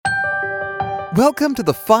Welcome to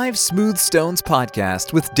the Five Smooth Stones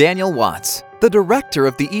podcast with Daniel Watts, the director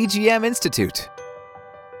of the EGM Institute.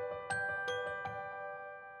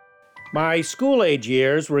 My school-age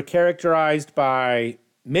years were characterized by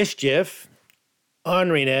mischief,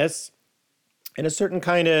 orneriness, and a certain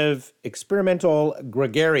kind of experimental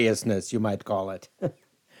gregariousness, you might call it.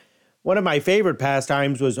 One of my favorite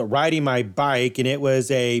pastimes was riding my bike, and it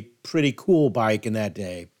was a pretty cool bike in that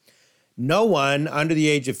day. No one under the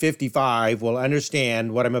age of 55 will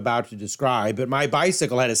understand what I'm about to describe, but my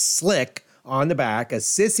bicycle had a slick on the back, a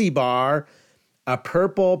sissy bar, a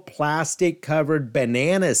purple plastic-covered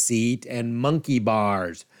banana seat, and monkey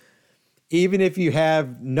bars. Even if you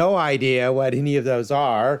have no idea what any of those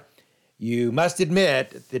are, you must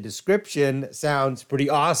admit the description sounds pretty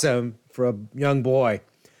awesome for a young boy.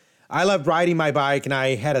 I loved riding my bike, and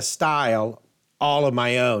I had a style all of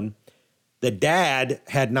my own that Dad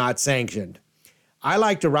had not sanctioned. I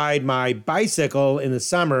like to ride my bicycle in the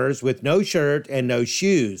summers with no shirt and no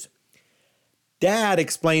shoes. Dad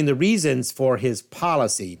explained the reasons for his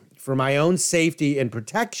policy. For my own safety and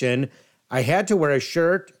protection, I had to wear a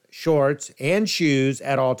shirt, shorts, and shoes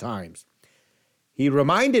at all times. He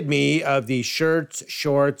reminded me of the shirts,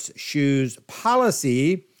 shorts, shoes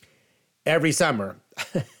policy every summer,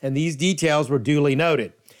 and these details were duly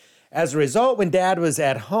noted. As a result, when Dad was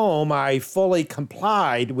at home, I fully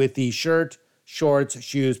complied with the shirt, shorts,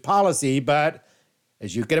 shoes policy, but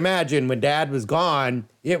as you can imagine, when Dad was gone,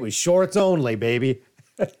 it was shorts only, baby.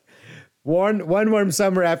 One warm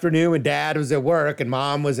summer afternoon when Dad was at work and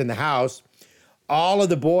Mom was in the house, all of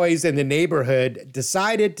the boys in the neighborhood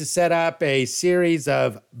decided to set up a series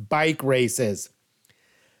of bike races.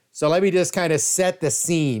 So let me just kind of set the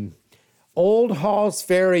scene. Old Halls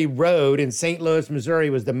Ferry Road in St. Louis, Missouri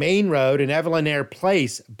was the main road, and Evelyn Air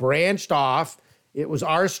Place branched off. It was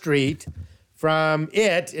our street from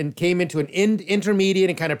it and came into an intermediate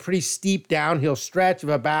and kind of pretty steep downhill stretch of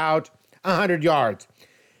about 100 yards.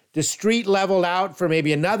 The street leveled out for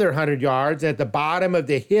maybe another 100 yards. At the bottom of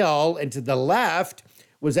the hill and to the left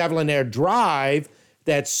was Evelyn Air Drive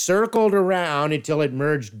that circled around until it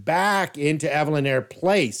merged back into Evelyn Air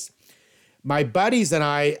Place. My buddies and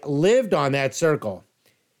I lived on that circle.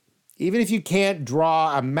 Even if you can't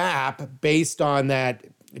draw a map based on that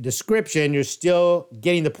description, you're still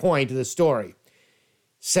getting the point of the story.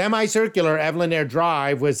 Semicircular Evelyn Air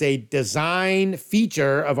Drive was a design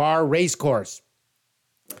feature of our race course.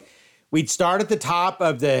 We'd start at the top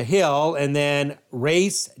of the hill and then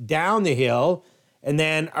race down the hill and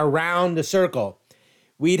then around the circle.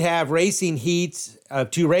 We'd have racing heats of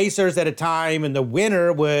 2 racers at a time, and the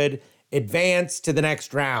winner would advance to the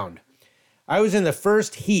next round. I was in the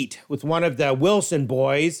first heat with one of the Wilson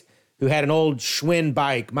boys who had an old Schwinn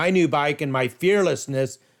bike. My new bike and my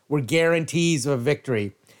fearlessness were guarantees of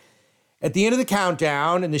victory. At the end of the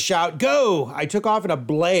countdown and the shout, "Go!" I took off in a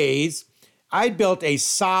blaze. I'd built a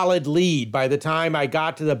solid lead by the time I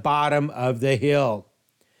got to the bottom of the hill,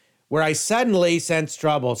 where I suddenly sensed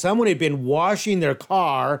trouble. Someone had been washing their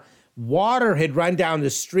car. Water had run down the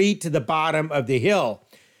street to the bottom of the hill.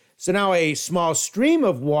 So now a small stream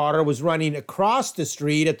of water was running across the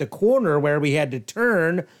street at the corner where we had to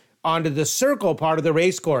turn onto the circle part of the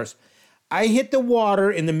race course. I hit the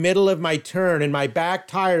water in the middle of my turn, and my back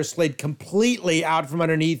tire slid completely out from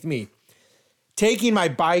underneath me. Taking my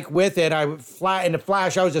bike with it, in a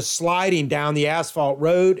flash, I was just sliding down the asphalt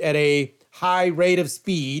road at a high rate of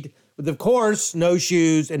speed with, of course, no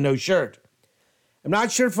shoes and no shirt. I'm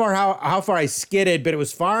not sure how far I skidded, but it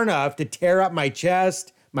was far enough to tear up my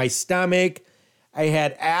chest, my stomach. I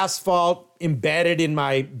had asphalt embedded in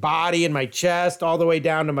my body and my chest all the way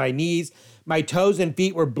down to my knees. My toes and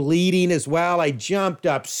feet were bleeding as well. I jumped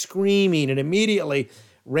up screaming and immediately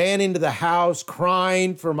ran into the house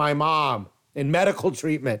crying for my mom and medical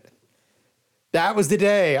treatment. That was the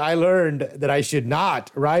day I learned that I should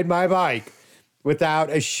not ride my bike without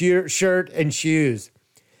a shirt and shoes.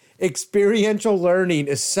 Experiential learning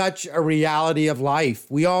is such a reality of life.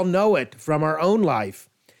 We all know it from our own life,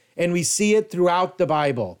 and we see it throughout the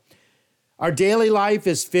Bible. Our daily life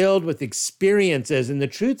is filled with experiences, and the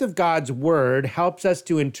truth of God's word helps us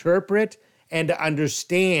to interpret and to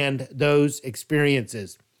understand those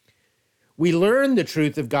experiences. We learn the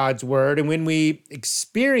truth of God's word, and when we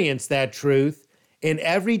experience that truth in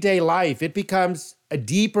everyday life, it becomes a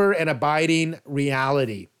deeper and abiding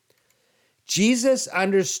reality. Jesus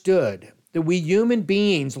understood that we human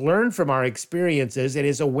beings learn from our experiences, and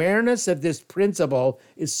his awareness of this principle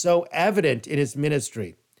is so evident in his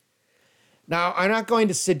ministry. Now, I'm not going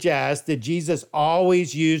to suggest that Jesus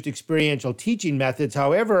always used experiential teaching methods.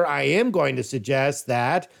 However, I am going to suggest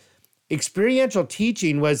that experiential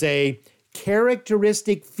teaching was a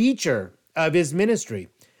characteristic feature of his ministry.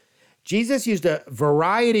 Jesus used a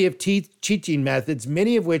variety of teaching methods,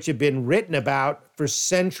 many of which have been written about for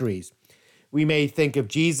centuries. We may think of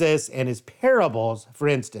Jesus and his parables, for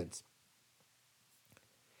instance.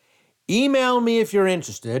 Email me if you're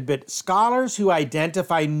interested, but scholars who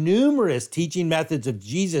identify numerous teaching methods of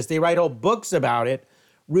Jesus, they write whole books about it,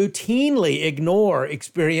 routinely ignore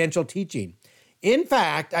experiential teaching. In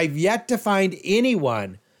fact, I've yet to find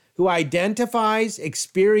anyone who identifies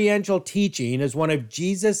experiential teaching as one of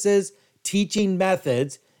Jesus's teaching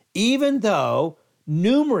methods, even though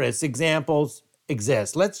numerous examples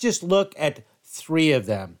exist. Let's just look at 3 of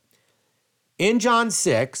them. In John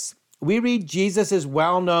 6, we read Jesus'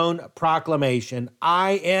 well-known proclamation,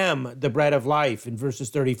 "I am the bread of life," in verses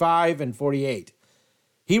 35 and 48.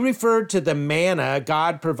 He referred to the manna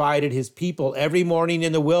God provided his people every morning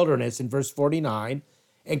in the wilderness in verse 49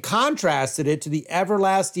 and contrasted it to the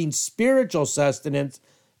everlasting spiritual sustenance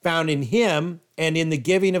found in him and in the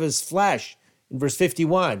giving of his flesh in verse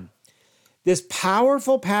 51. This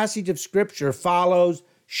powerful passage of Scripture follows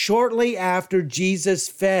shortly after Jesus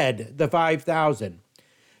fed the 5,000.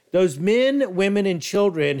 Those men, women, and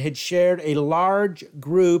children had shared a large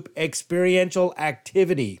group experiential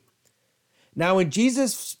activity. Now, when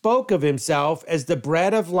Jesus spoke of himself as the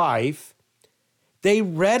bread of life, they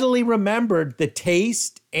readily remembered the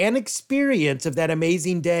taste and experience of that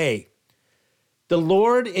amazing day. The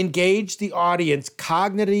Lord engaged the audience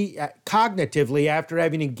cognitively after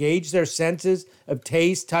having engaged their senses of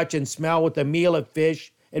taste, touch, and smell with a meal of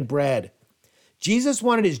fish and bread. Jesus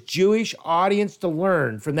wanted his Jewish audience to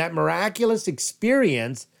learn from that miraculous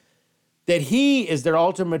experience that he is their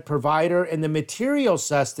ultimate provider and the material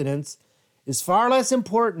sustenance is far less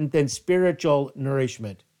important than spiritual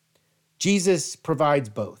nourishment. Jesus provides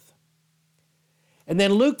both. And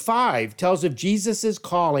then Luke 5 tells of Jesus'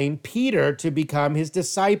 calling Peter to become his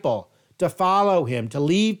disciple, to follow him, to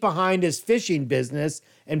leave behind his fishing business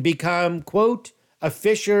and become, quote, a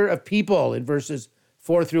fisher of people in verses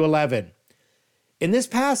 4 through 11. In this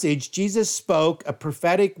passage, Jesus spoke a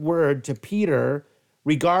prophetic word to Peter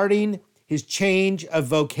regarding his change of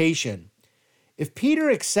vocation. If Peter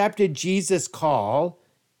accepted Jesus' call,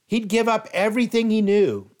 he'd give up everything he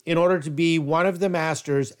knew in order to be one of the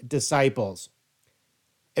Master's disciples.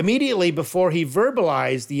 Immediately before he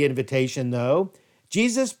verbalized the invitation, though,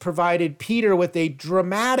 Jesus provided Peter with a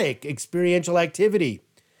dramatic experiential activity.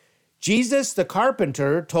 Jesus, the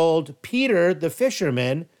carpenter, told Peter, the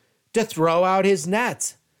fisherman, to throw out his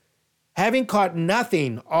nets. Having caught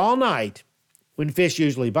nothing all night, when fish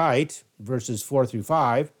usually bite, verses 4 through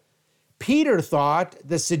 5, Peter thought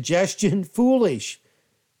the suggestion foolish,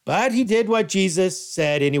 but he did what Jesus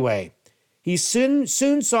said anyway. He soon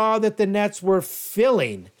saw that the nets were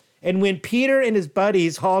filling, and when Peter and his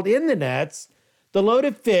buddies hauled in the nets, the load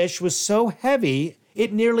of fish was so heavy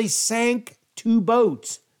it nearly sank 2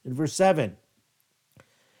 boats, in verse 7.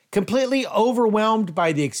 Completely overwhelmed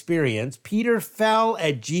by the experience, Peter fell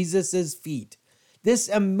at Jesus' feet. This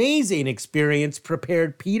amazing experience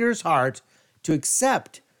prepared Peter's heart to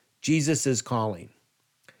accept Jesus' calling.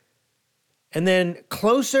 And then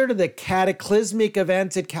closer to the cataclysmic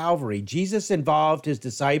events at Calvary, Jesus involved his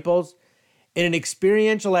disciples in an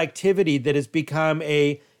experiential activity that has become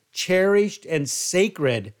a cherished and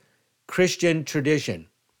sacred Christian tradition.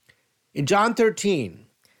 In John 13,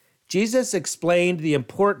 Jesus explained the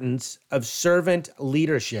importance of servant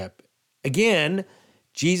leadership. Again,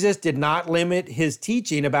 Jesus did not limit his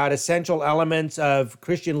teaching about essential elements of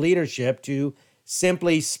Christian leadership to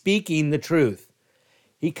simply speaking the truth.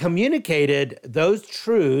 He communicated those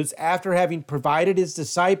truths after having provided his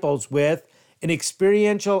disciples with an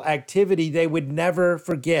experiential activity they would never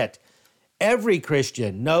forget. Every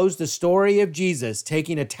Christian knows the story of Jesus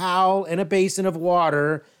taking a towel and a basin of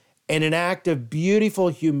water and an act of beautiful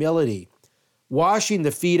humility, washing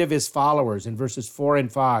the feet of his followers in verses 4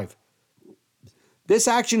 and 5. This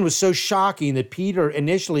action was so shocking that Peter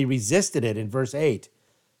initially resisted it in verse 8.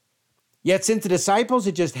 Yet since the disciples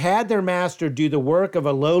had just had their master do the work of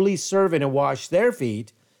a lowly servant and wash their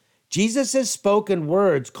feet, Jesus' spoken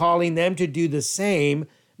words calling them to do the same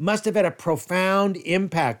must have had a profound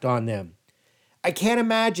impact on them. I can't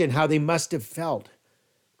imagine how they must have felt.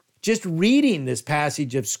 Just reading this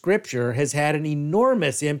passage of Scripture has had an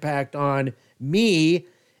enormous impact on me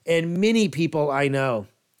and many people I know.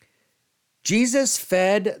 Jesus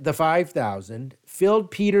fed the 5,000, filled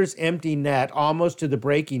Peter's empty net almost to the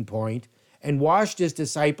breaking point, and washed his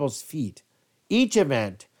disciples' feet. Each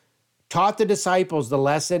event taught the disciples the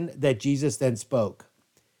lesson that Jesus then spoke.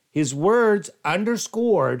 His words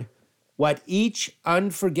underscored what each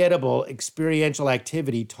unforgettable experiential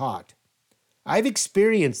activity taught. I've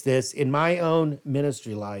experienced this in my own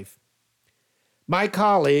ministry life. My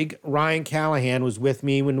colleague, Ryan Callahan, was with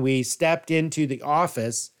me when we stepped into the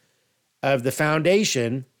office of the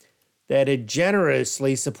foundation that had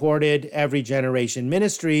generously supported Every Generation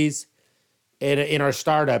Ministries in our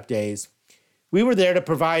startup days. We were there to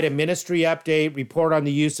provide a ministry update, report on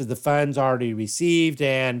the use of the funds already received,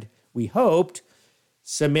 and we hoped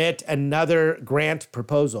submit another grant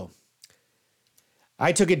proposal.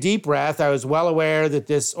 I took a deep breath. I was well aware that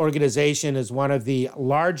this organization is one of the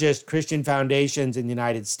largest Christian foundations in the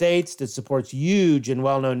United States that supports huge and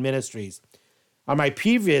well-known ministries. On my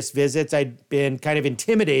previous visits, I'd been kind of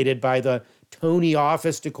intimidated by the Tony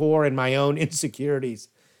office decor and my own insecurities.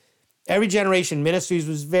 Every Generation Ministries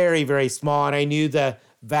was very, very small, and I knew the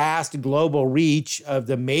vast global reach of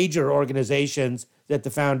the major organizations that the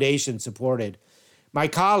foundation supported. My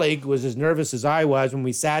colleague was as nervous as I was when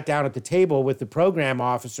we sat down at the table with the program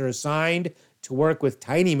officer assigned to work with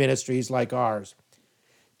tiny ministries like ours.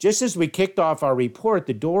 Just as we kicked off our report,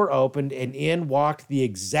 the door opened and in walked the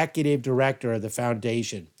executive director of the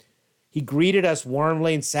foundation. He greeted us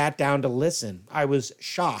warmly and sat down to listen. I was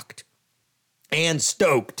shocked and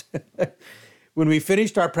stoked. When we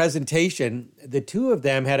finished our presentation, the two of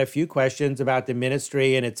them had a few questions about the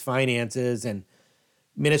ministry and its finances and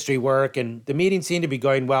ministry work, and the meeting seemed to be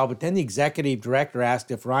going well, but then the executive director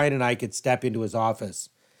asked if Ryan and I could step into his office.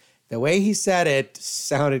 The way he said it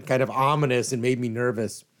sounded kind of ominous and made me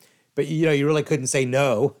nervous, but you really couldn't say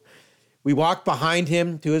no. We walked behind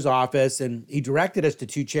him to his office, and he directed us to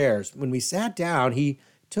two chairs. When we sat down, he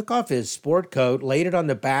took off his sport coat, laid it on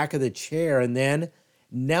the back of the chair, and then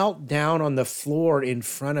knelt down on the floor in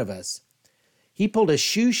front of us. He pulled a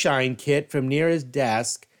shoe shine kit from near his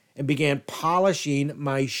desk and began polishing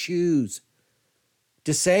my shoes.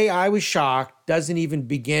 To say I was shocked doesn't even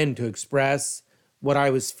begin to express what I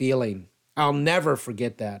was feeling. I'll never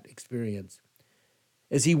forget that experience.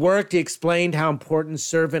 As he worked, he explained how important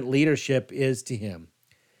servant leadership is to him.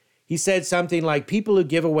 He said something like, people who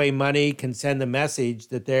give away money can send the message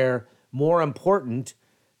that they're more important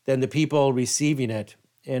than the people receiving it.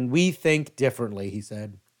 And we think differently, he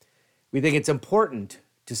said. We think it's important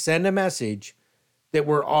to send a message that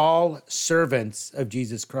we're all servants of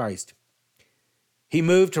Jesus Christ. He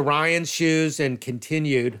moved to Ryan's shoes and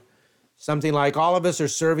continued something like, all of us are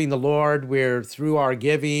serving the Lord. We're through our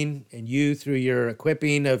giving and you through your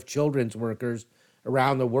equipping of children's workers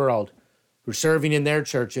around the world who are serving in their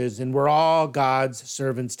churches, and we're all God's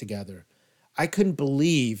servants together. I couldn't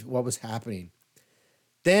believe what was happening.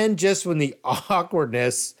 Then just when the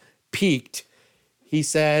awkwardness peaked, he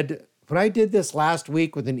said, when I did this last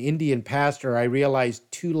week with an Indian pastor, I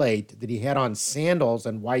realized too late that he had on sandals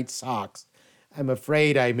and white socks. I'm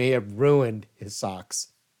afraid I may have ruined his socks.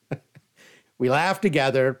 We laughed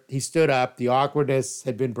together. He stood up. The awkwardness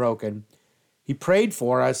had been broken. He prayed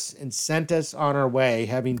for us and sent us on our way,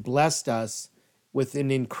 having blessed us with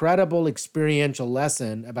an incredible experiential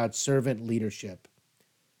lesson about servant leadership.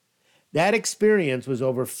 That experience was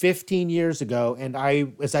over 15 years ago, and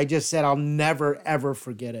as I just said, I'll never, ever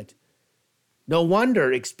forget it. No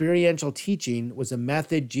wonder experiential teaching was a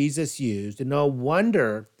method Jesus used, and no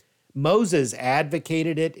wonder Moses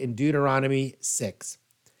advocated it in Deuteronomy 6.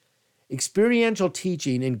 Experiential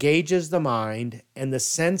teaching engages the mind and the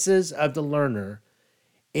senses of the learner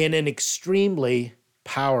in an extremely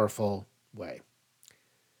powerful way.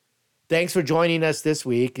 Thanks for joining us this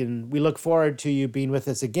week, and we look forward to you being with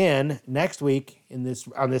us again next week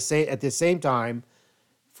at the same time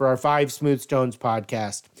for our 5 Smooth Stones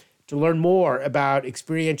podcast. To learn more about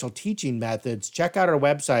experiential teaching methods, check out our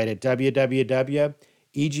website at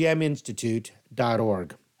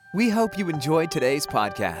www.egminstitute.org. We hope you enjoyed today's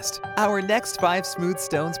podcast. Our next 5 Smooth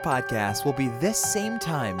Stones podcast will be this same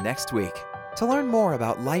time next week. To learn more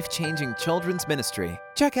about life-changing children's ministry,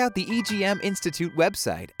 check out the EGM Institute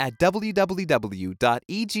website at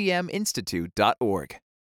www.egminstitute.org.